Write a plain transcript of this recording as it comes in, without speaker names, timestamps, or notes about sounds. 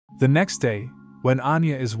The next day, when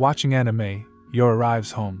Anya is watching anime, Yor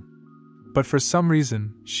arrives home. But for some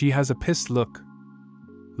reason, she has a pissed look.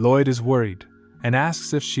 Loid is worried, and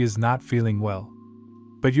asks if she is not feeling well.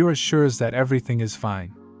 But Yor assures that everything is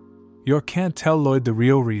fine. Yor can't tell Loid the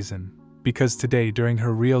real reason, because today during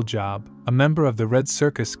her real job, a member of the Red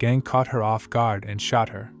Circus gang caught her off guard and shot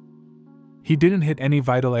her. He didn't hit any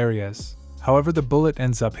vital areas, however the bullet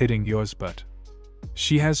ends up hitting Yor's butt.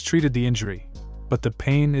 She has treated the injury, but the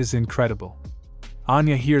pain is incredible.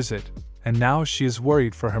 Anya hears it, and now she is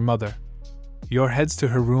worried for her mother. Yor heads to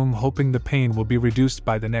her room hoping the pain will be reduced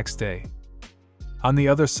by the next day. On the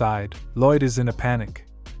other side, Loid is in a panic.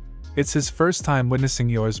 It's his first time witnessing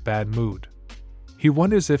Yor's bad mood. He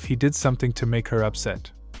wonders if he did something to make her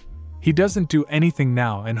upset. He doesn't do anything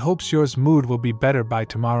now and hopes Yor's mood will be better by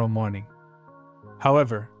tomorrow morning.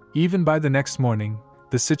 However, even by the next morning,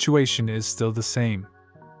 the situation is still the same.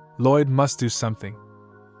 Loid must do something.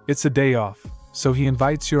 It's a day off, so he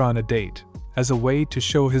invites Yor on a date, as a way to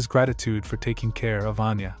show his gratitude for taking care of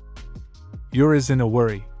Anya. Yor is in a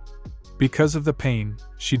worry. Because of the pain,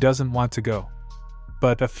 she doesn't want to go.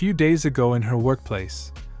 But a few days ago in her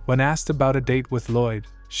workplace, when asked about a date with Loid,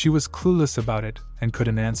 she was clueless about it and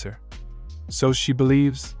couldn't answer. So she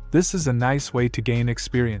believes this is a nice way to gain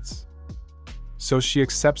experience. So she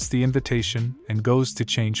accepts the invitation and goes to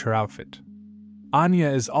change her outfit. Anya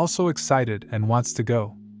is also excited and wants to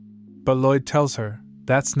go. But Loid tells her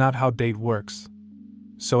that's not how date works.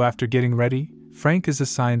 So after getting ready, Frank is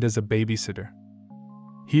assigned as a babysitter.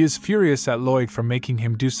 He is furious at Loid for making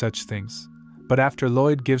him do such things, but after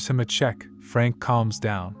Loid gives him a check, Frank calms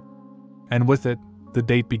down. And with it, the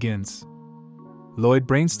date begins. Loid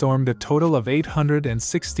brainstormed a total of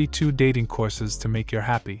 862 dating courses to make Yor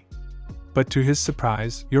happy. But to his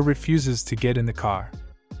surprise, Yor refuses to get in the car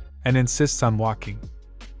and insists on walking.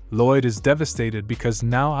 Loid is devastated because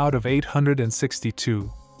now out of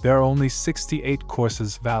 862, there are only 68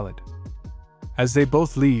 courses valid. As they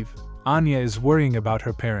both leave, Anya is worrying about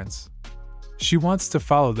her parents. She wants to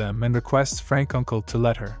follow them and requests Frank's uncle to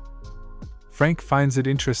let her. Frank finds it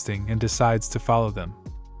interesting and decides to follow them.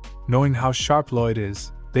 Knowing how sharp Loid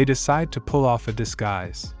is, they decide to pull off a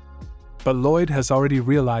disguise. But Loid has already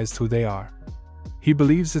realized who they are. He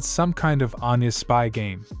believes it's some kind of Anya's spy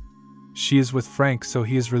game. She is with Frank, so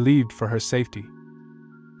he is relieved for her safety.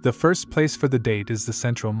 The first place for the date is the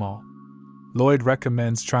Central Mall. Loid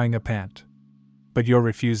recommends trying a pant. But Yor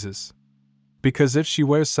refuses. Because if she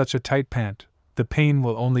wears such a tight pant, the pain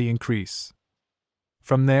will only increase.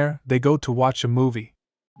 From there, they go to watch a movie.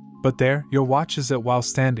 But there, Yor watches it while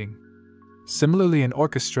standing. Similarly in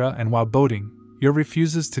orchestra and while boating, Yor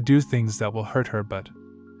refuses to do things that will hurt her but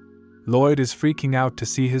Loid is freaking out to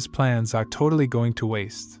see his plans are totally going to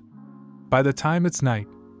waste. By the time it's night,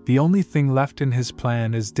 the only thing left in his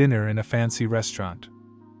plan is dinner in a fancy restaurant.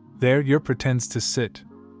 There, Yor pretends to sit.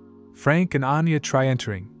 Frank and Anya try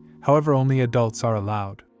entering, however only adults are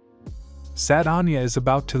allowed. Sad Anya is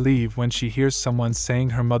about to leave when she hears someone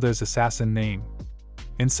saying her mother's assassin name.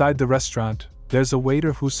 Inside the restaurant, there's a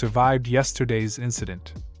waiter who survived yesterday's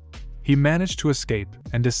incident. He managed to escape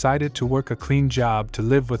and decided to work a clean job to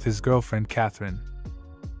live with his girlfriend Catherine.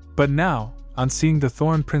 But now, on seeing the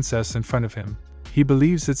Thorn Princess in front of him, he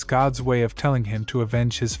believes it's God's way of telling him to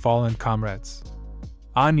avenge his fallen comrades.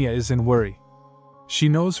 Anya is in worry. She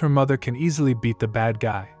knows her mother can easily beat the bad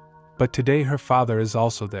guy, but today her father is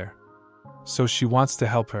also there. So she wants to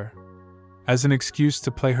help her. As an excuse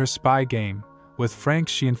to play her spy game, with Frank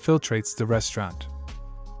she infiltrates the restaurant.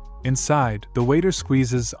 Inside, the waiter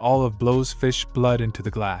squeezes all of Blowfish blood into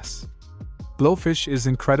the glass. Blowfish is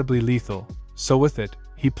incredibly lethal, so with it,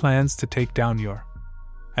 he plans to take down Yor.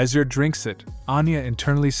 As Yor drinks it, Anya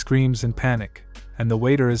internally screams in panic, and the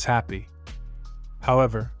waiter is happy.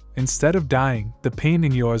 However, instead of dying, the pain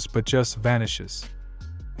in Yor's but just vanishes.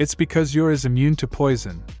 It's because Yor is immune to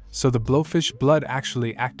poison, so the Blowfish blood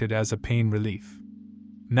actually acted as a pain relief.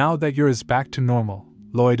 Now that Yor is back to normal,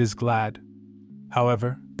 Loid is glad.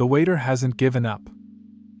 However, the waiter hasn't given up.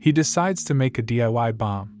 He decides to make a DIY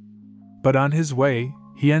bomb. But on his way,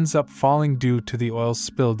 he ends up falling due to the oil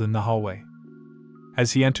spilled in the hallway.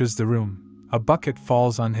 As he enters the room, a bucket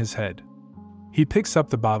falls on his head. He picks up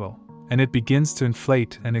the bottle, and it begins to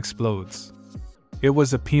inflate and explodes. It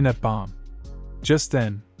was a peanut bomb. Just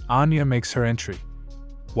then, Anya makes her entry.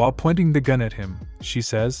 While pointing the gun at him, she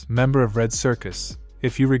says, "Member of Red Circus,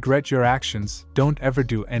 if you regret your actions, don't ever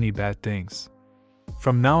do any bad things.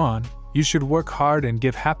 From now on, you should work hard and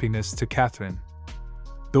give happiness to Catherine."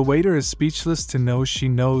 The waiter is speechless to know she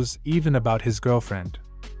knows even about his girlfriend.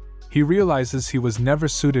 He realizes he was never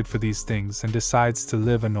suited for these things and decides to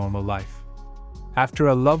live a normal life. After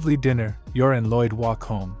a lovely dinner, Yor and Loid walk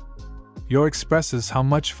home. Yor expresses how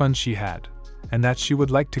much fun she had, and that she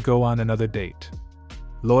would like to go on another date.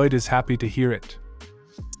 Loid is happy to hear it.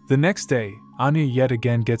 The next day, Anya yet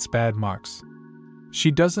again gets bad marks.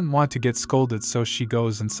 She doesn't want to get scolded, so she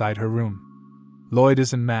goes inside her room. Loid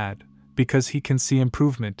isn't mad, because he can see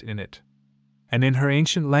improvement in it. And in her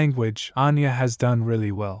ancient language, Anya has done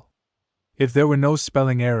really well. If there were no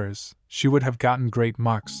spelling errors, she would have gotten great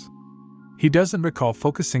marks. He doesn't recall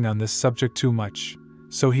focusing on this subject too much,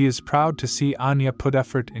 so he is proud to see Anya put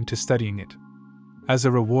effort into studying it. As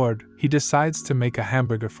a reward, he decides to make a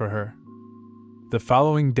hamburger for her. The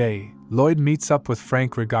following day, Loid meets up with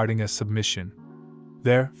Frank regarding a submission.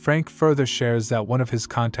 There, Frank further shares that one of his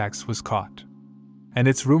contacts was caught. And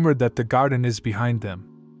it's rumored that the Garden is behind them.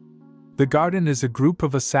 The Garden is a group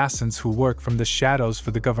of assassins who work from the shadows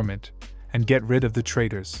for the government and get rid of the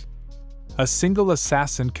traitors. A single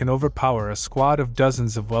assassin can overpower a squad of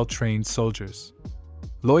dozens of well-trained soldiers.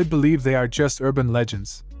 Loid believes they are just urban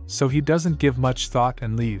legends, so he doesn't give much thought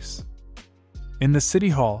and leaves. In the city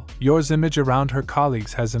hall, Yor's image around her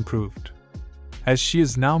colleagues has improved, as she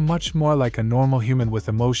is now much more like a normal human with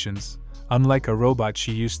emotions, unlike a robot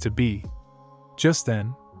she used to be. Just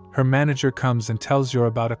then, her manager comes and tells Yor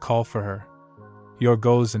about a call for her. Yor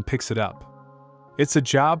goes and picks it up. It's a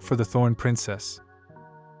job for the Thorn Princess.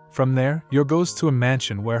 From there, Yor goes to a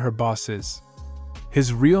mansion where her boss is.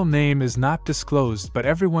 His real name is not disclosed, but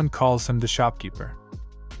everyone calls him the shopkeeper.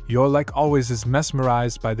 Yor, like always, is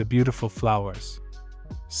mesmerized by the beautiful flowers.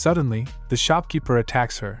 Suddenly, the shopkeeper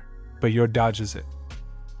attacks her, but Yor dodges it.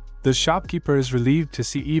 The shopkeeper is relieved to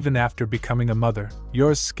see even after becoming a mother,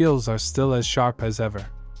 Yor's skills are still as sharp as ever.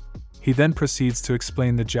 He then proceeds to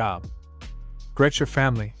explain the job. Gretcher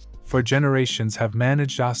family, for generations, have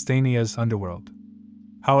managed Ostania's underworld.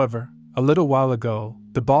 However, a little while ago,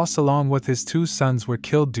 the boss along with his 2 sons were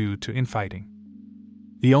killed due to infighting.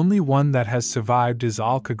 The only one that has survived is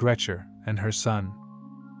Alka Gretcher and her son.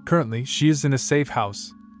 Currently, she is in a safe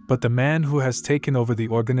house, but the man who has taken over the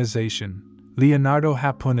organization, Leonardo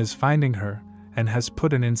Hapun, is finding her and has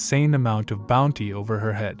put an insane amount of bounty over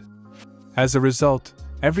her head. As a result,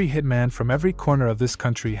 every hitman from every corner of this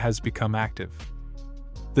country has become active.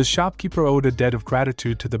 The shopkeeper owed a debt of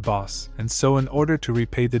gratitude to the boss, and so in order to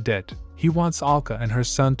repay the debt, he wants Alka and her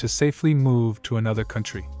son to safely move to another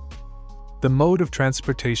country. The mode of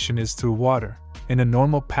transportation is through water, in a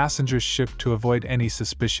normal passenger ship to avoid any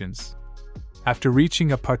suspicions. After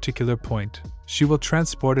reaching a particular point, she will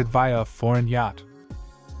transport it via a foreign yacht.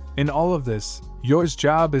 In all of this, Yor's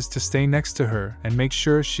job is to stay next to her and make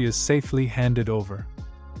sure she is safely handed over.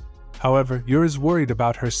 However, Yor is worried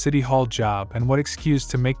about her city hall job and what excuse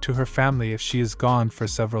to make to her family if she is gone for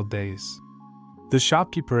several days. The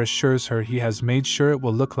shopkeeper assures her he has made sure it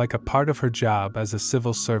will look like a part of her job as a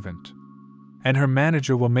civil servant, and her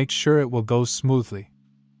manager will make sure it will go smoothly.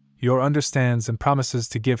 Yor understands and promises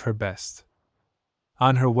to give her best.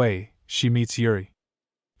 On her way, she meets Yuri.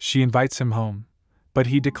 She invites him home, but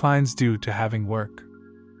he declines due to having work.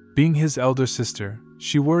 Being his elder sister,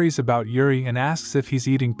 she worries about Yuri and asks if he's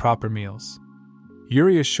eating proper meals.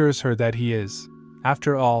 Yuri assures her that he is.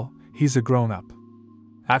 After all, he's a grown-up.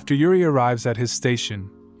 After Yuri arrives at his station,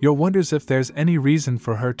 Yor wonders if there's any reason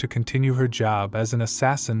for her to continue her job as an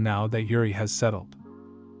assassin now that Yuri has settled.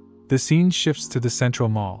 The scene shifts to the Central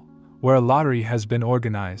Mall, where a lottery has been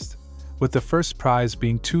organized, with the first prize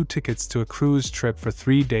being 2 tickets to a cruise trip for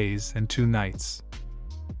 3 days and 2 nights.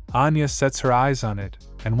 Anya sets her eyes on it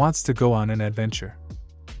and wants to go on an adventure.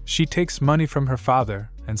 She takes money from her father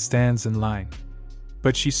and stands in line.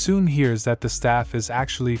 But she soon hears that the staff is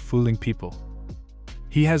actually fooling people.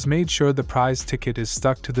 He has made sure the prize ticket is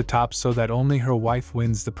stuck to the top so that only her wife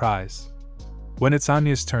wins the prize. When it's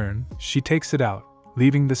Anya's turn, she takes it out,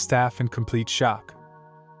 leaving the staff in complete shock.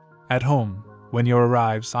 At home, when Yor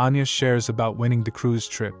arrives, Anya shares about winning the cruise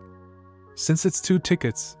trip. Since it's 2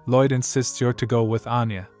 tickets, Loid insists Yor to go with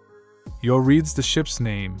Anya. Yor reads the ship's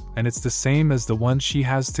name, and it's the same as the one she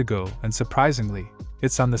has to go, and surprisingly,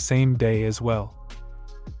 it's on the same day as well.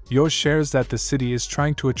 Yor shares that the city is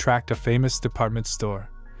trying to attract a famous department store,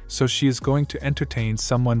 so she is going to entertain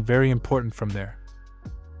someone very important from there.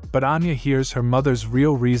 But Anya hears her mother's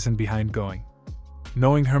real reason behind going.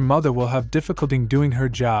 Knowing her mother will have difficulty doing her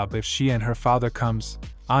job if she and her father comes,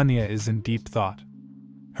 Anya is in deep thought.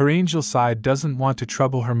 Her angel side doesn't want to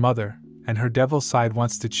trouble her mother, and her devil side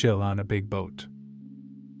wants to chill on a big boat.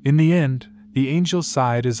 In the end, the angel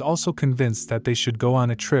side is also convinced that they should go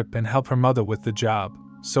on a trip and help her mother with the job,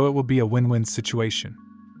 so it will be a win-win situation.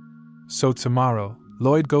 So tomorrow,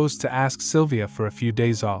 Loid goes to ask Sylvia for a few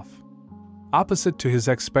days off. Opposite to his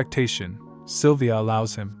expectation, Sylvia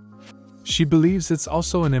allows him. She believes it's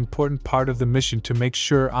also an important part of the mission to make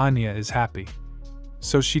sure Anya is happy.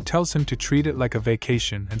 So she tells him to treat it like a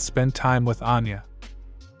vacation and spend time with Anya.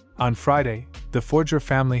 On Friday, the Forger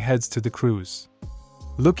family heads to the cruise.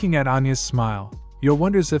 Looking at Anya's smile, Yor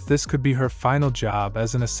wonders if this could be her final job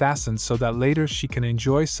as an assassin so that later she can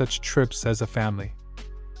enjoy such trips as a family.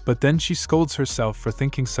 But then she scolds herself for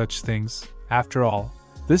thinking such things. After all,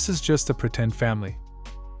 this is just a pretend family.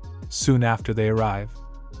 Soon after they arrive,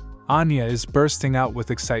 Anya is bursting out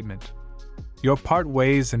with excitement. Yor part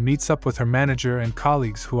ways and meets up with her manager and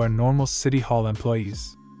colleagues who are normal City Hall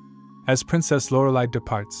employees. As Princess Lorelei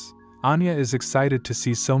departs, Anya is excited to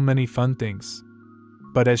see so many fun things.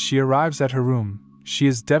 But as she arrives at her room, she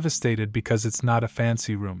is devastated because it's not a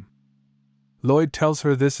fancy room. Loid tells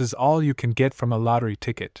her this is all you can get from a lottery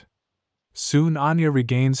ticket. Soon Anya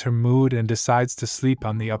regains her mood and decides to sleep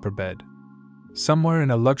on the upper bed. Somewhere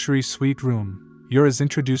in a luxury suite room, Yor is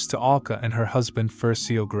introduced to Alka and her husband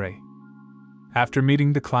Furcio Grey. After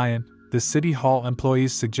meeting the client, the City Hall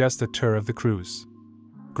employees suggest a tour of the cruise.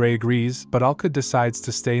 Grey agrees, but Alka decides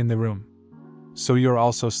to stay in the room. So Yor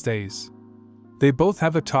also stays. They both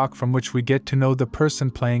have a talk from which we get to know the person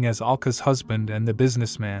playing as Alka's husband and the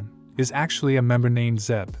businessman is actually a member named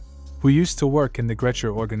Zeb, who used to work in the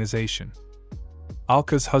Gretcher organization.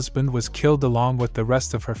 Alka's husband was killed along with the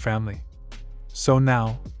rest of her family. So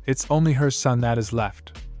now, it's only her son that is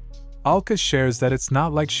left. Alka shares that it's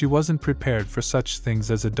not like she wasn't prepared for such things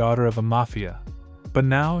as a daughter of a mafia, but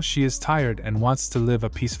now she is tired and wants to live a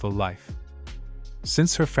peaceful life.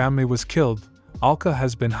 Since her family was killed, Alka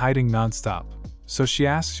has been hiding non-stop, so she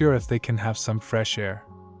asks Yor if they can have some fresh air.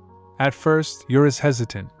 At first, Yor is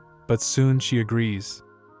hesitant, but soon she agrees.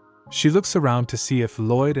 She looks around to see if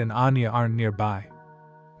Loid and Anya aren't nearby.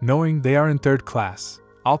 Knowing they are in third class,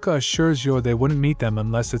 Alka assures Yor they wouldn't meet them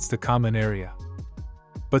unless it's the common area.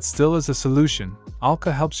 But still as a solution,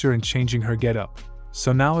 Alka helps Yor in changing her getup,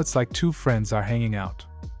 so now it's like two friends are hanging out.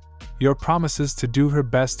 Yor promises to do her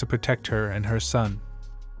best to protect her and her son.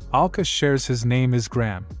 Alka shares his name is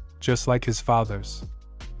Graham, just like his father's.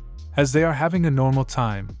 As they are having a normal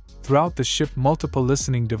time, throughout the ship multiple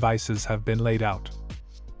listening devices have been laid out.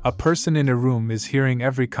 A person in a room is hearing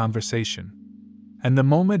every conversation. And the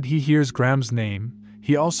moment he hears Graham's name,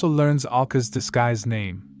 he also learns Alka's disguised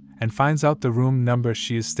name, and finds out the room number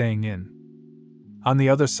she is staying in. On the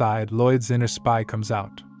other side, Loid's inner spy comes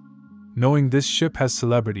out. Knowing this ship has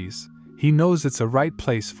celebrities, he knows it's a right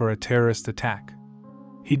place for a terrorist attack.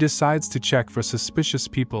 He decides to check for suspicious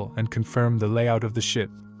people and confirm the layout of the ship.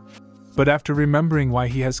 But after remembering why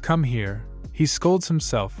he has come here, he scolds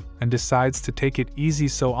himself and decides to take it easy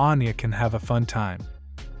so Anya can have a fun time.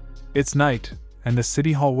 It's night, and the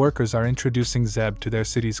City Hall workers are introducing Zeb to their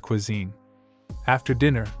city's cuisine. After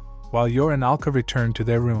dinner, while Yor and Alka return to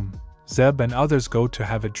their room, Zeb and others go to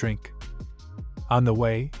have a drink. On the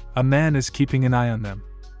way, a man is keeping an eye on them.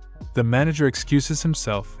 The manager excuses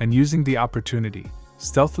himself and using the opportunity,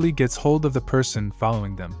 stealthily gets hold of the person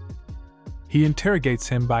following them. He interrogates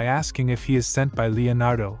him by asking if he is sent by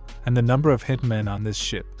Leonardo and the number of hitmen on this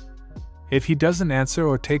ship. If he doesn't answer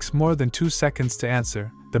or takes more than 2 seconds to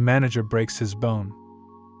answer, the manager breaks his bone.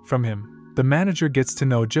 From him, the manager gets to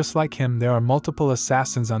know just like him there are multiple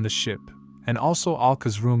assassins on the ship, and also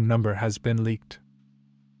Alka's room number has been leaked.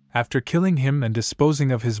 After killing him and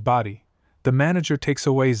disposing of his body, the manager takes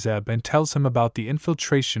away Zeb and tells him about the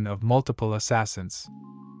infiltration of multiple assassins.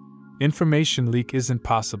 Information leak isn't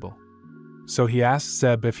possible, so he asks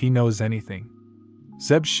Zeb if he knows anything.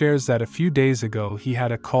 Zeb shares that a few days ago he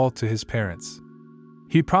had a call to his parents.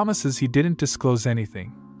 He promises he didn't disclose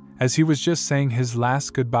anything, as he was just saying his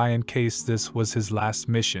last goodbye in case this was his last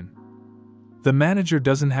mission. The manager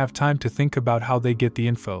doesn't have time to think about how they get the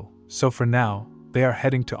info, so for now, they are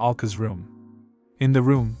heading to Alka's room. In the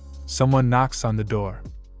room, someone knocks on the door.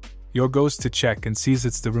 Yor goes to check and sees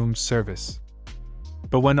it's the room's service.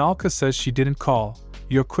 But when Alka says she didn't call,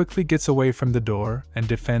 Yor quickly gets away from the door and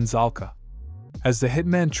defends Alka. As the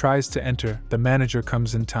hitman tries to enter, the manager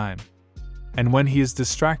comes in time. And when he is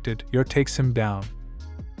distracted, Yor takes him down.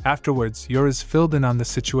 Afterwards, Yor is filled in on the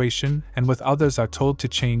situation and with others are told to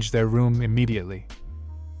change their room immediately.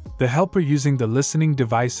 The helper using the listening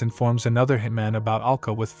device informs another hitman about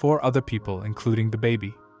Alka with 4 other people including the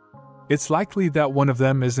baby. It's likely that one of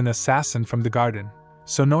them is an assassin from the garden,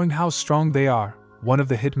 so knowing how strong they are, one of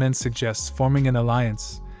the hitmen suggests forming an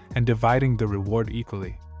alliance and dividing the reward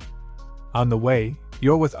equally. On the way,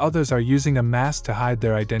 Yor with others are using a mask to hide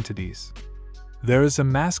their identities. There is a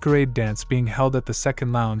masquerade dance being held at the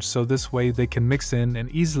second lounge so this way they can mix in and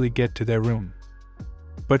easily get to their room.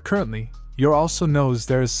 But currently, Yor also knows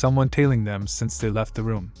there is someone tailing them since they left the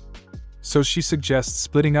room. So she suggests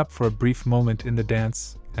splitting up for a brief moment in the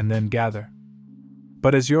dance, and then gather.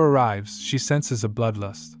 But as Yor arrives, she senses a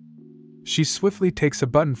bloodlust. She swiftly takes a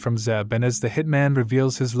button from Zeb, and as the hitman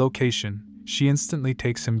reveals his location, she instantly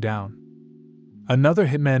takes him down. Another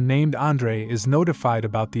hitman named Andre is notified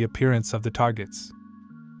about the appearance of the targets.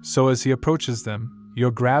 So as he approaches them,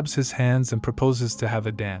 Yor grabs his hands and proposes to have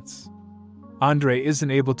a dance. Andre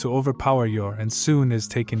isn't able to overpower Yor and soon is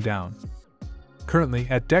taken down. Currently,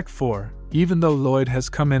 at Deck 4, even though Loid has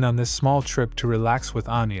come in on this small trip to relax with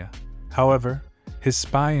Anya, however, his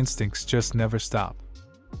spy instincts just never stop.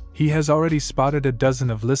 He has already spotted a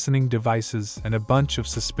dozen of listening devices and a bunch of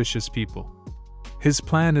suspicious people. His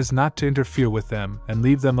plan is not to interfere with them and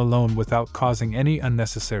leave them alone without causing any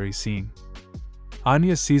unnecessary scene.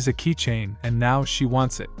 Anya sees a keychain and now she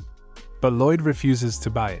wants it. But Loid refuses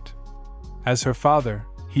to buy it. As her father,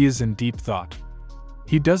 he is in deep thought.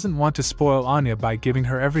 He doesn't want to spoil Anya by giving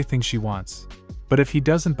her everything she wants, but if he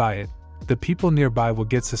doesn't buy it, the people nearby will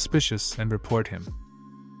get suspicious and report him.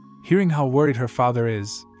 Hearing how worried her father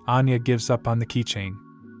is, Anya gives up on the keychain.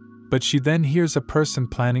 But she then hears a person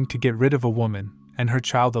planning to get rid of a woman and her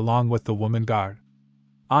child along with the woman guard.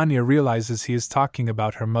 Anya realizes he is talking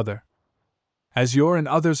about her mother. As Yor and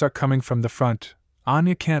others are coming from the front,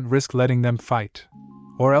 Anya can't risk letting them fight,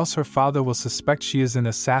 or else her father will suspect she is an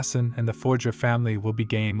assassin and the Forger family will be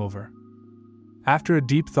game over. After a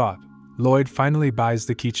deep thought, Loid finally buys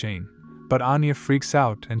the keychain, but Anya freaks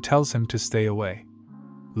out and tells him to stay away.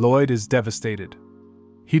 Loid is devastated.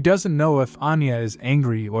 He doesn't know if Anya is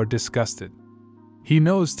angry or disgusted. He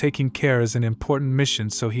knows taking care is an important mission,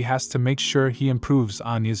 so he has to make sure he improves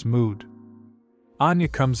Anya's mood. Anya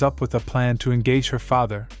comes up with a plan to engage her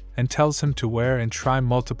father and tells him to wear and try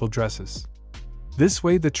multiple dresses. This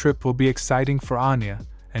way the trip will be exciting for Anya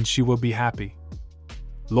and she will be happy.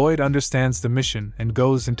 Loid understands the mission and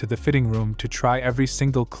goes into the fitting room to try every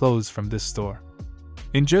single clothes from this store.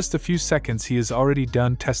 In just a few seconds he is already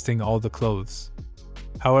done testing all the clothes.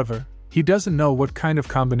 However, he doesn't know what kind of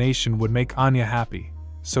combination would make Anya happy,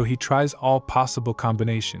 so he tries all possible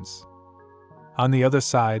combinations. On the other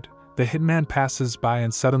side, the hitman passes by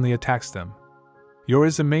and suddenly attacks them. Yor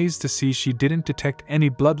is amazed to see she didn't detect any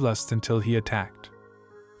bloodlust until he attacked.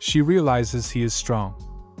 She realizes he is strong.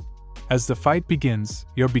 As the fight begins,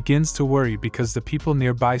 Yor begins to worry because the people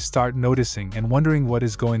nearby start noticing and wondering what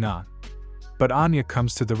is going on. But Anya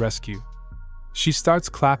comes to the rescue. She starts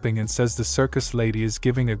clapping and says the circus lady is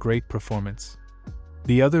giving a great performance.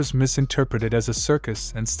 The others misinterpret it as a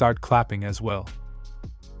circus and start clapping as well.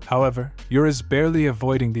 However, Yor is barely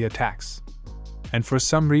avoiding the attacks. And for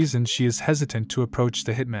some reason she is hesitant to approach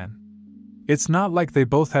the hitman. It's not like they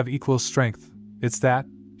both have equal strength, it's that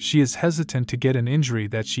she is hesitant to get an injury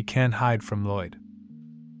that she can hide from Loid.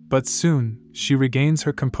 But soon, she regains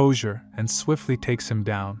her composure and swiftly takes him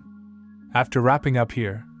down. After wrapping up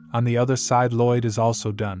here, on the other side Loid is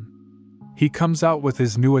also done. He comes out with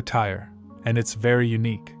his new attire, and it's very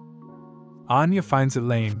unique. Anya finds it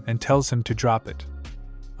lame and tells him to drop it.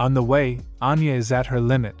 On the way, Anya is at her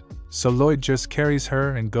limit, so Loid just carries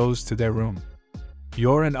her and goes to their room.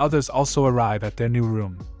 Yor and others also arrive at their new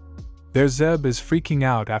room. Their Zeb is freaking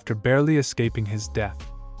out after barely escaping his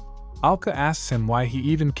death. Alka asks him why he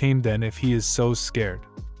even came then if he is so scared.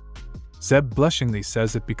 Zeb blushingly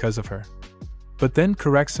says it because of her, but then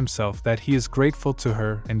corrects himself that he is grateful to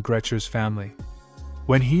her and Gretcher's family.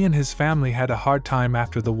 When he and his family had a hard time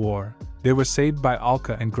after the war, they were saved by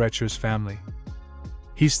Alka and Gretcher's family.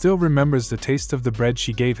 He still remembers the taste of the bread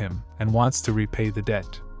she gave him and wants to repay the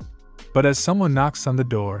debt. But as someone knocks on the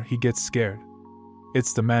door, he gets scared.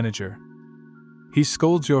 It's the manager. He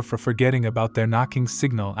scolds Yor for forgetting about their knocking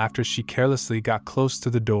signal after she carelessly got close to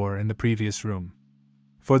the door in the previous room.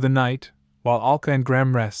 For the night, while Alka and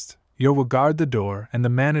Graham rest, Yor will guard the door and the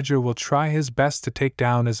manager will try his best to take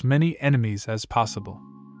down as many enemies as possible.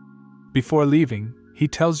 Before leaving, he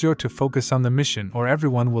tells Yor to focus on the mission or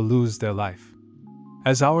everyone will lose their life.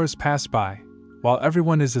 As hours pass by, while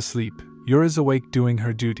everyone is asleep, Yor is awake doing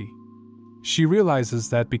her duty. She realizes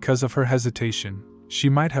that because of her hesitation, she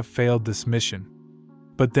might have failed this mission.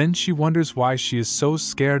 But then she wonders why she is so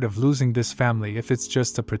scared of losing this family if it's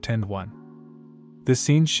just a pretend one. The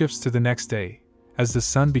scene shifts to the next day. As the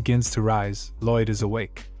sun begins to rise, Loid is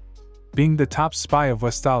awake. Being the top spy of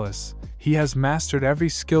Westalis, he has mastered every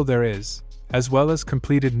skill there is, as well as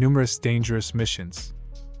completed numerous dangerous missions.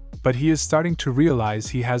 But he is starting to realize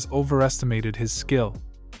he has overestimated his skill.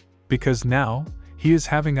 Because now, he is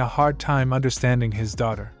having a hard time understanding his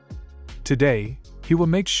daughter. Today, he will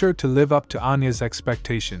make sure to live up to Anya's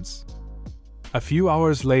expectations. A few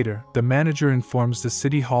hours later, the manager informs the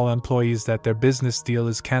City Hall employees that their business deal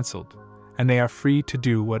is cancelled, and they are free to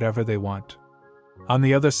do whatever they want. On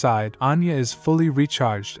the other side, Anya is fully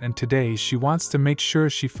recharged, and today she wants to make sure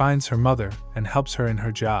she finds her mother and helps her in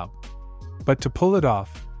her job. But to pull it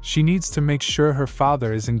off, she needs to make sure her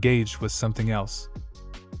father is engaged with something else.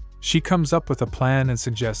 She comes up with a plan and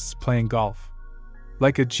suggests playing golf.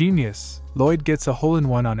 Like a genius, Loid gets a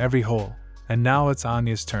hole-in-one on every hole, and now it's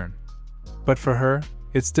Anya's turn. But for her,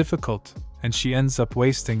 it's difficult, and she ends up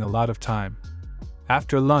wasting a lot of time.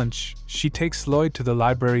 After lunch, she takes Loid to the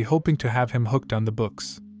library hoping to have him hooked on the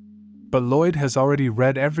books. But Loid has already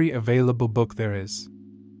read every available book there is.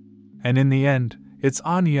 And in the end, it's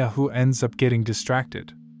Anya who ends up getting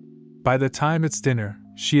distracted. By the time it's dinner,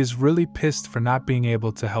 she is really pissed for not being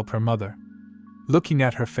able to help her mother. Looking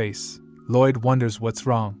at her face, Loid wonders what's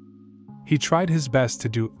wrong. He tried his best to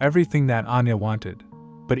do everything that Anya wanted,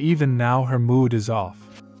 but even now her mood is off.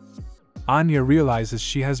 Anya realizes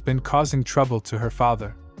she has been causing trouble to her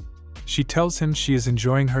father. She tells him she is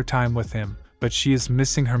enjoying her time with him, but she is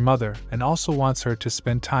missing her mother and also wants her to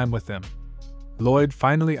spend time with them. Loid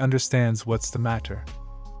finally understands what's the matter.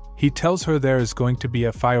 He tells her there is going to be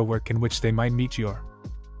a firework in which they might meet Yor.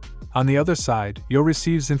 On the other side, Yor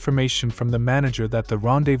receives information from the manager that the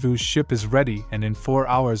rendezvous ship is ready and in 4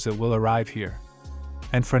 hours it will arrive here.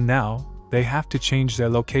 And for now, they have to change their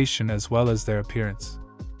location as well as their appearance.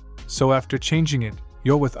 So after changing it,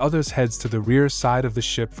 Yor with others heads to the rear side of the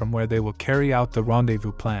ship from where they will carry out the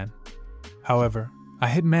rendezvous plan. However, a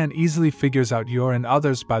hitman easily figures out Yor and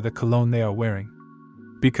others by the cologne they are wearing.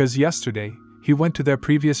 Because yesterday, he went to their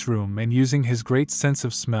previous room and using his great sense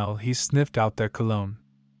of smell he sniffed out their cologne.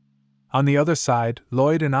 On the other side,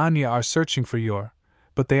 Loid and Anya are searching for Yor,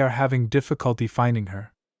 but they are having difficulty finding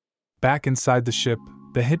her. Back inside the ship,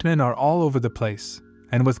 the hitmen are all over the place,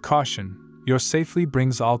 and with caution, Yor safely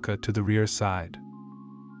brings Alka to the rear side.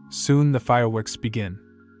 Soon the fireworks begin.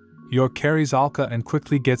 Yor carries Alka and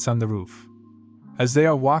quickly gets on the roof. As they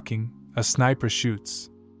are walking, a sniper shoots.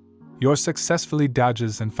 Yor successfully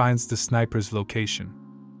dodges and finds the sniper's location.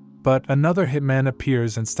 But another hitman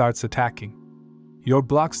appears and starts attacking. Yor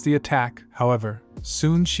blocks the attack, however,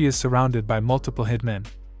 soon she is surrounded by multiple hitmen.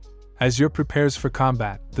 As Yor prepares for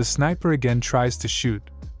combat, the sniper again tries to shoot,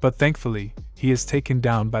 but thankfully, he is taken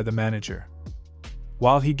down by the manager.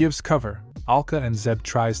 While he gives cover, Alka and Zeb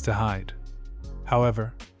tries to hide.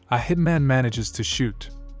 However, a hitman manages to shoot.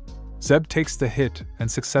 Zeb takes the hit and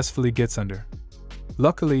successfully gets under.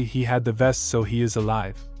 Luckily, he had the vest so he is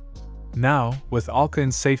alive. Now, with Alka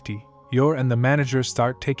in safety, Yor and the manager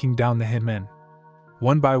start taking down the hitmen.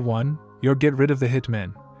 One by one, Yor get rid of the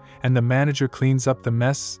hitmen, and the manager cleans up the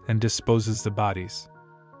mess and disposes the bodies.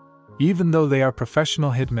 Even though they are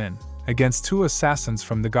professional hitmen, against 2 assassins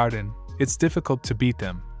from the garden, it's difficult to beat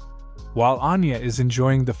them. While Anya is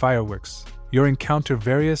enjoying the fireworks, Yor encounter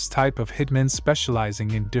various type of hitmen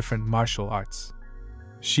specializing in different martial arts.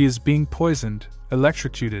 She is being poisoned,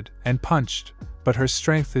 electrocuted, and punched, but her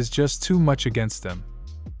strength is just too much against them.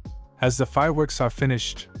 As the fireworks are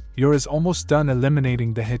finished, Yor is almost done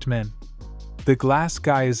eliminating the hitmen. The glass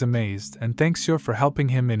guy is amazed and thanks Yor for helping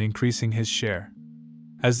him in increasing his share.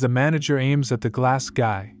 As the manager aims at the glass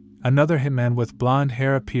guy, another hitman with blonde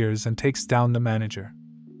hair appears and takes down the manager.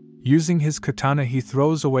 Using his katana, he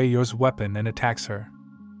throws away Yor's weapon and attacks her.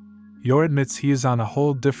 Yor admits he is on a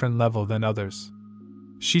whole different level than others.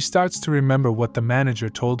 She starts to remember what the manager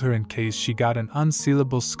told her in case she got an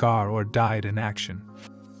unsealable scar or died in action.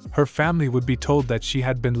 Her family would be told that she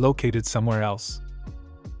had been located somewhere else.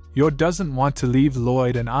 Yor doesn't want to leave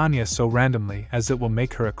Loid and Anya so randomly as it will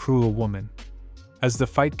make her a cruel woman. As the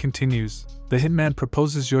fight continues, the hitman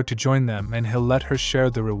proposes Yor to join them and he'll let her share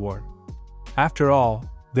the reward. After all,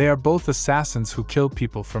 they are both assassins who kill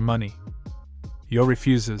people for money. Yor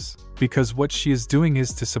refuses, because what she is doing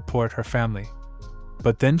is to support her family.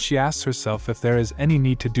 But then she asks herself if there is any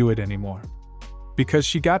need to do it anymore. Because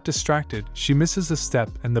she got distracted, she misses a step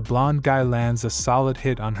and the blonde guy lands a solid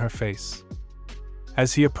hit on her face.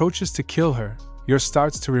 As he approaches to kill her, Yor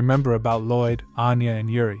starts to remember about Loid, Anya, and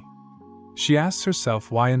Yuri. She asks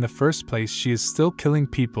herself why in the first place she is still killing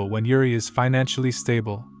people when Yuri is financially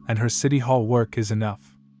stable and her city hall work is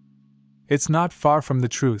enough. It's not far from the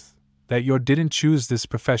truth that Yor didn't choose this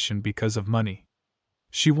profession because of money.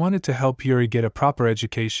 She wanted to help Yuri get a proper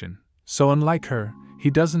education, so unlike her, he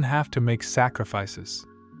doesn't have to make sacrifices.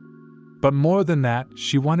 But more than that,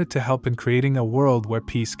 she wanted to help in creating a world where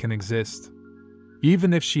peace can exist.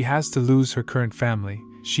 Even if she has to lose her current family,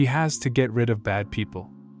 she has to get rid of bad people.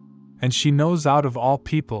 And she knows out of all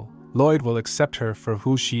people, Loid will accept her for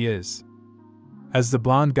who she is. As the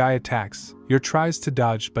blonde guy attacks, Yor tries to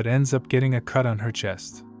dodge but ends up getting a cut on her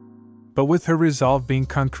chest. But with her resolve being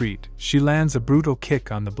concrete, she lands a brutal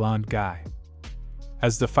kick on the blonde guy.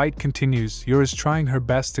 As the fight continues, Yor is trying her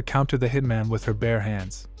best to counter the hitman with her bare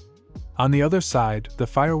hands. On the other side, the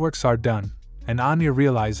fireworks are done, and Anya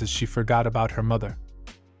realizes she forgot about her mother.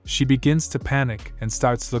 She begins to panic and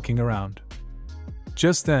starts looking around.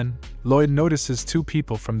 Just then, Loid notices two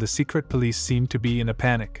people from the secret police seem to be in a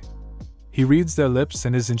panic. He reads their lips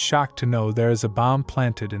and is in shock to know there is a bomb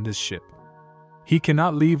planted in this ship. He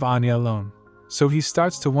cannot leave Anya alone, so he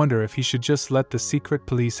starts to wonder if he should just let the secret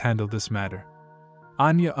police handle this matter.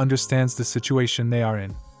 Anya understands the situation they are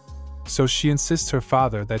in, so she insists her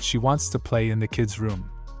father that she wants to play in the kids' room.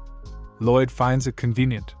 Loid finds it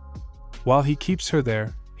convenient. While he keeps her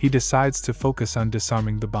there, he decides to focus on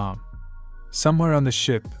disarming the bomb. Somewhere on the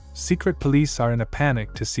ship, secret police are in a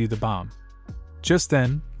panic to see the bomb. Just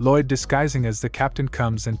then, Loid, disguising as the captain,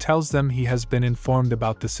 comes and tells them he has been informed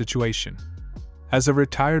about the situation. As a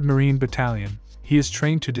retired Marine battalion, he is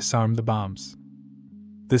trained to disarm the bombs.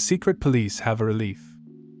 The secret police have a relief.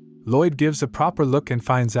 Loid gives a proper look and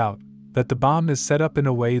finds out that the bomb is set up in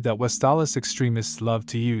a way that Westalis extremists love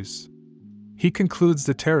to use. He concludes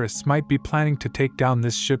the terrorists might be planning to take down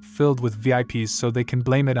this ship filled with VIPs so they can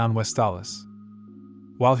blame it on Westalis.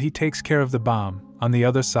 While he takes care of the bomb, on the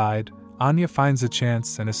other side, Anya finds a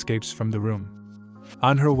chance and escapes from the room.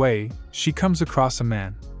 On her way, she comes across a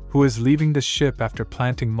man who is leaving the ship after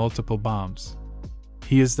planting multiple bombs.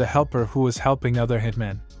 He is the helper who is helping other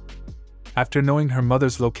hitmen. After knowing her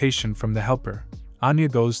mother's location from the helper, Anya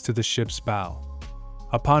goes to the ship's bow.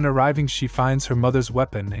 Upon arriving, she finds her mother's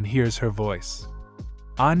weapon and hears her voice.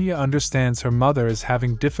 Anya understands her mother is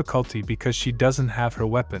having difficulty because she doesn't have her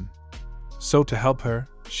weapon. So to help her,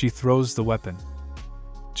 she throws the weapon.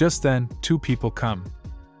 Just then, two people come.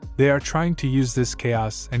 They are trying to use this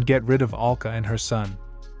chaos and get rid of Alka and her son.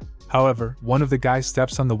 However, one of the guys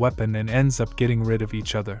steps on the weapon and ends up getting rid of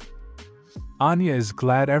each other. Anya is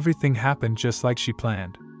glad everything happened just like she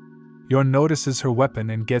planned. Yor notices her weapon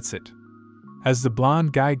and gets it. As the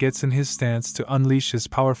blonde guy gets in his stance to unleash his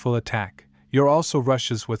powerful attack, Yor also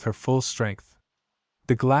rushes with her full strength.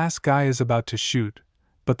 The glass guy is about to shoot,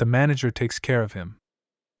 but the manager takes care of him.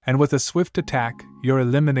 And with a swift attack, Yor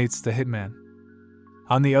eliminates the hitman.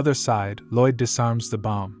 On the other side, Loid disarms the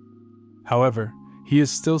bomb. However, he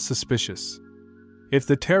is still suspicious. If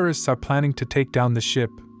the terrorists are planning to take down the ship,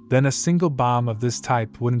 then a single bomb of this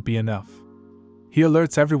type wouldn't be enough. He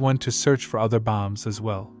alerts everyone to search for other bombs as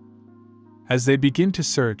well. As they begin to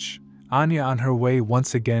search, Anya on her way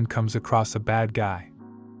once again comes across a bad guy.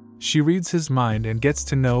 She reads his mind and gets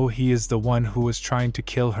to know he is the one who was trying to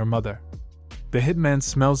kill her mother. The hitman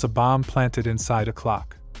smells a bomb planted inside a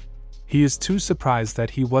clock. He is too surprised that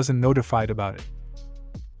he wasn't notified about it.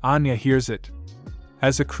 Anya hears it.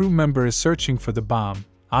 As a crew member is searching for the bomb,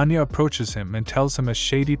 Anya approaches him and tells him a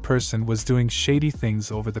shady person was doing shady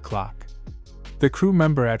things over the clock. The crew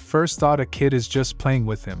member at first thought a kid is just playing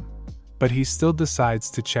with him, but he still decides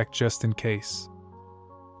to check just in case.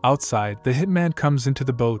 Outside, the hitman comes into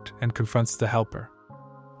the boat and confronts the helper.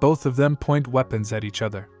 Both of them point weapons at each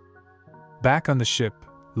other. Back on the ship,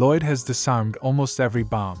 Loid has disarmed almost every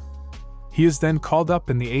bomb. He is then called up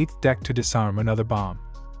in the 8th deck to disarm another bomb.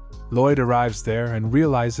 Loid arrives there and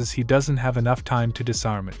realizes he doesn't have enough time to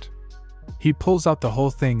disarm it. He pulls out the whole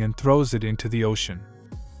thing and throws it into the ocean.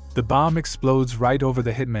 The bomb explodes right over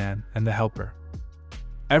the hitman and the helper.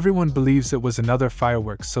 Everyone believes it was another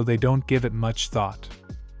firework, so they don't give it much thought.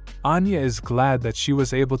 Anya is glad that she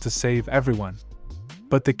was able to save everyone,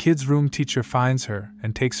 but the kids' room teacher finds her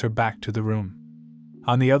and takes her back to the room.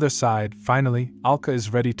 On the other side, finally, Alka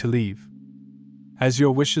is ready to leave. As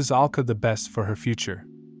Yor wishes Alka the best for her future.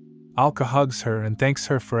 Alka hugs her and thanks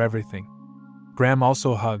her for everything. Graham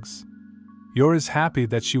also hugs. Yor is happy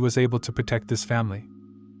that she was able to protect this family.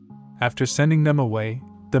 After sending them away,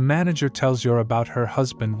 the manager tells Yor about her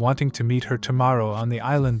husband wanting to meet her tomorrow on the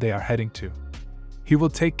island they are heading to. He will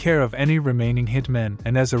take care of any remaining hitmen,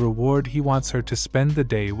 and as a reward he wants her to spend the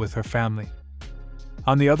day with her family.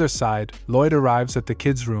 On the other side, Loid arrives at the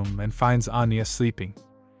kids' room and finds Anya sleeping.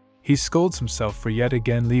 He scolds himself for yet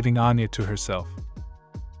again leaving Anya to herself.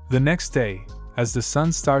 The next day, as the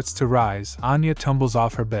sun starts to rise, Anya tumbles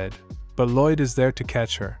off her bed, but Loid is there to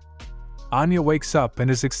catch her. Anya wakes up and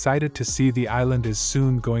is excited to see the island is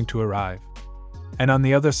soon going to arrive. And on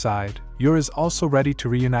the other side, Yor is also ready to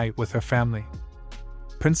reunite with her family.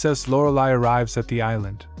 Princess Lorelei arrives at the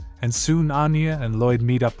island, and soon Anya and Loid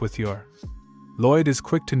meet up with Yor. Loid is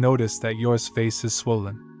quick to notice that Yor's face is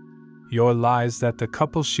swollen. Yor lies that the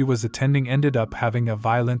couple she was attending ended up having a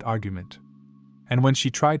violent argument. and when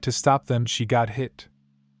she tried to stop them she got hit.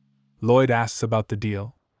 Loid asks about the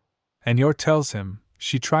deal, and Yor tells him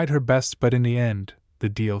she tried her best but in the end, the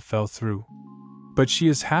deal fell through. But she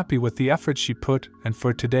is happy with the effort she put, and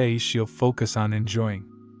for today she'll focus on enjoying.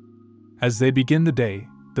 As they begin the day,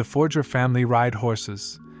 the Forger family ride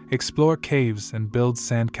horses, explore caves and build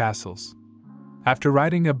sand castles. After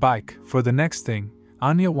riding a bike, for the next thing,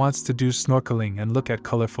 Anya wants to do snorkeling and look at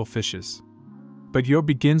colorful fishes. But Yor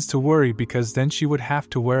begins to worry because then she would have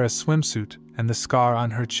to wear a swimsuit and the scar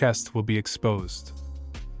on her chest will be exposed.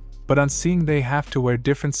 But on seeing they have to wear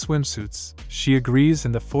different swimsuits, she agrees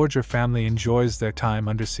and the Forger family enjoys their time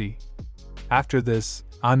undersea. After this,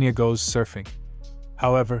 Anya goes surfing.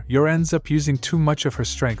 However, Yor ends up using too much of her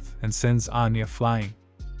strength and sends Anya flying.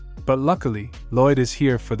 But luckily, Loid is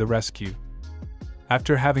here for the rescue.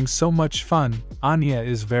 After having so much fun, Anya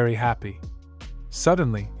is very happy.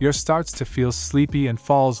 Suddenly, Yor starts to feel sleepy and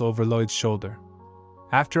falls over Loid's shoulder.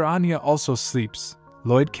 After Anya also sleeps,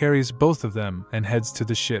 Loid carries both of them and heads to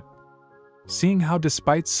the ship. Seeing how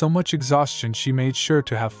despite so much exhaustion she made sure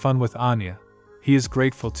to have fun with Anya, he is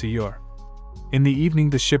grateful to Yor. In the evening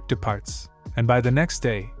the ship departs, and by the next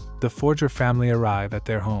day, the Forger family arrive at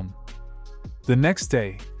their home. The next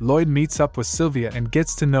day, Loid meets up with Sylvia and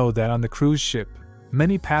gets to know that on the cruise ship,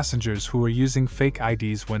 many passengers who were using fake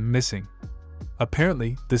IDs went missing.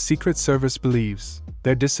 Apparently, the Secret Service believes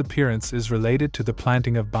their disappearance is related to the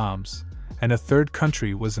planting of bombs, and a third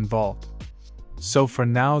country was involved. So for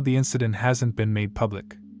now the incident hasn't been made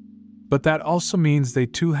public. But that also means they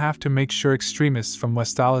too have to make sure extremists from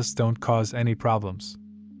Westalis don't cause any problems.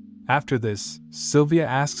 After this, Sylvia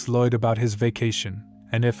asks Loid about his vacation,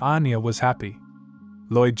 and if Anya was happy.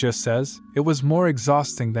 Loid just says it was more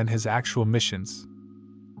exhausting than his actual missions.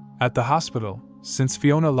 At the hospital, since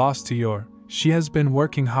Fiona lost to Yor, she has been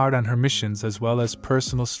working hard on her missions as well as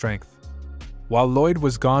personal strength. While Loid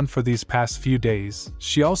was gone for these past few days,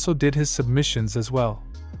 she also did his submissions as well,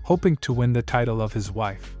 hoping to win the title of his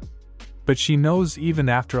wife. But she knows even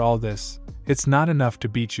after all this, it's not enough to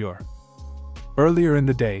beat Yor. Earlier in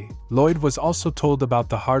the day, Loid was also told about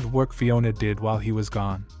the hard work Fiona did while he was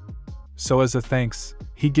gone. So as a thanks,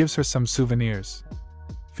 he gives her some souvenirs.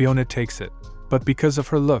 Fiona takes it, but because of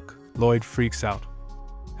her look, Loid freaks out.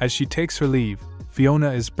 As she takes her leave,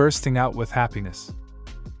 Fiona is bursting out with happiness.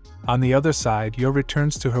 On the other side, Yor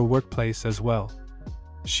returns to her workplace as well.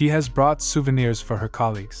 She has brought souvenirs for her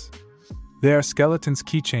colleagues. They are skeletons'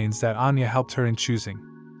 keychains that Anya helped her in choosing.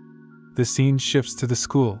 The scene shifts to the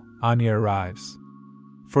school. Anya arrives.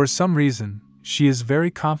 For some reason, she is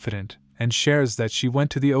very confident and shares that she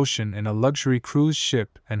went to the ocean in a luxury cruise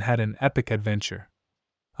ship and had an epic adventure.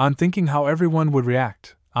 On thinking how everyone would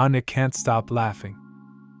react, Anya can't stop laughing.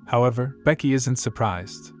 However, Becky isn't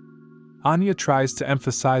surprised. Anya tries to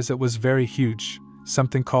emphasize it was very huge,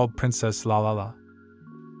 something called Princess Lalala.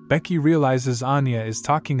 Becky realizes Anya is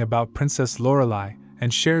talking about Princess Lorelei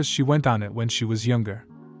and shares she went on it when she was younger.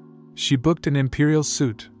 She booked an imperial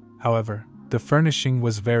suit, however, the furnishing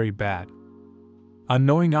was very bad.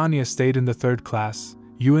 Unknowing Anya stayed in the third class,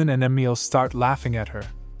 Ewan and Emil start laughing at her.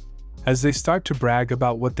 As they start to brag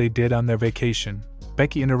about what they did on their vacation,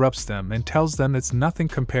 Becky interrupts them and tells them it's nothing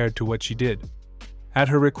compared to what she did. At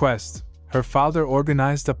her request, her father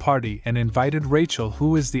organized a party and invited Rachel,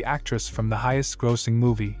 who is the actress from the highest-grossing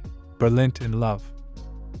movie, Berlin in Love.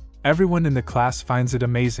 Everyone in the class finds it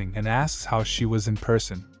amazing and asks how she was in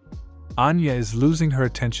person. Anya is losing her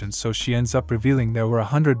attention, so she ends up revealing there were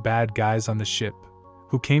 100 bad guys on the ship,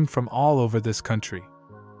 who came from all over this country.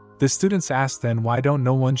 The students ask then why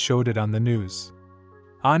no one showed it on the news.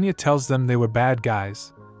 Anya tells them they were bad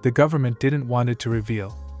guys, the government didn't want it to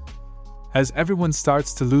reveal. As everyone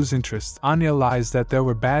starts to lose interest, Anya lies that there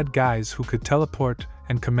were bad guys who could teleport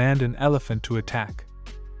and command an elephant to attack.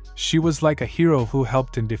 She was like a hero who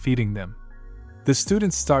helped in defeating them. The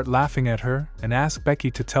students start laughing at her and ask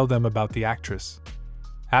Becky to tell them about the actress.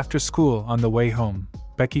 After school, on the way home,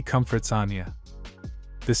 Becky comforts Anya.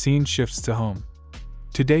 The scene shifts to home.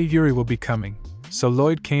 Today Yuri will be coming, so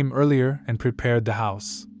Loid came earlier and prepared the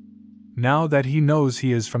house. Now that he knows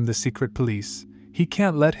he is from the secret police, he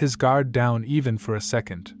can't let his guard down even for a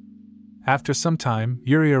second. After some time,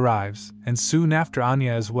 Yuri arrives, and soon after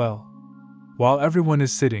Anya as well. While everyone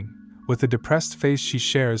is sitting, with a depressed face, she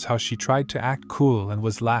shares how she tried to act cool and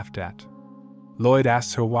was laughed at. Loid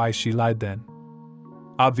asks her why she lied then.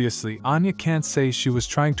 Obviously, Anya can't say she was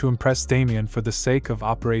trying to impress Damien for the sake of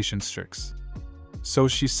Operation Strix. So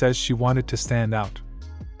she says she wanted to stand out.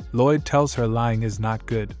 Loid tells her lying is not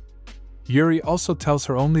good. Yuri also tells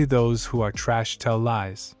her only those who are trash tell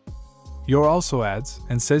lies. Yor also adds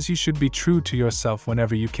and says you should be true to yourself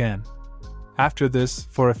whenever you can. After this,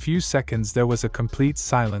 for a few seconds there was a complete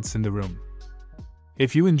silence in the room.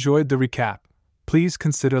 If you enjoyed the recap, please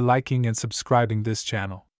consider liking and subscribing this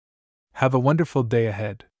channel. Have a wonderful day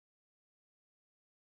ahead.